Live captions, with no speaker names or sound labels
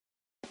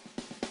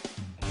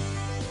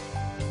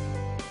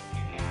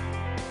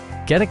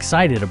Get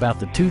excited about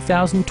the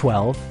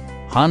 2012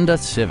 Honda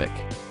Civic.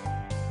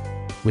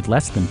 With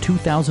less than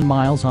 2,000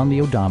 miles on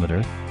the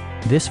odometer,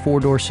 this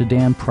four-door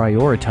sedan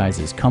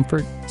prioritizes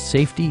comfort,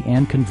 safety,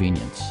 and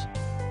convenience.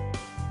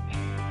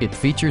 It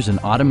features an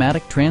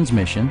automatic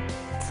transmission,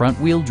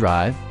 front-wheel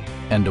drive,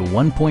 and a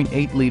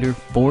 1.8-liter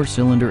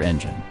four-cylinder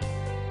engine.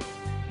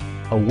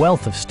 A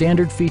wealth of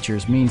standard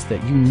features means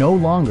that you no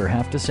longer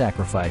have to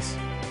sacrifice,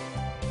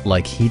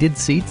 like heated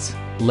seats,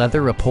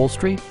 leather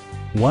upholstery,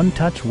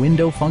 one-touch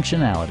window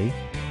functionality,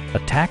 a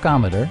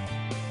tachometer,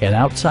 an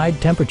outside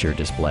temperature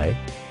display,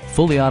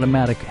 fully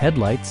automatic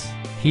headlights,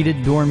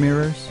 heated door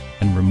mirrors,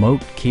 and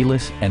remote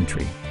keyless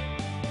entry.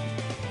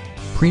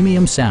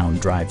 Premium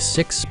sound drives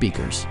 6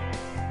 speakers,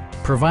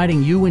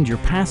 providing you and your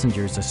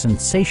passengers a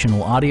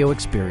sensational audio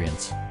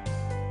experience.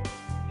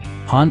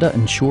 Honda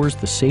ensures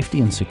the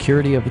safety and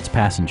security of its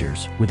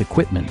passengers with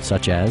equipment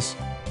such as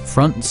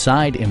front and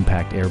side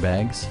impact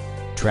airbags,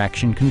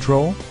 traction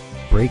control,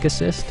 brake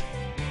assist,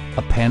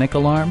 a panic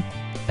alarm,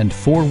 and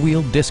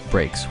 4-wheel disc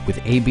brakes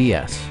with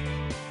ABS.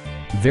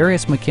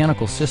 Various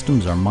mechanical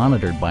systems are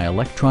monitored by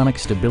electronic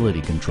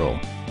stability control,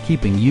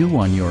 keeping you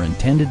on your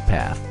intended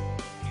path.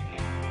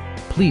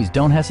 Please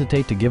don't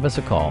hesitate to give us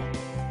a call.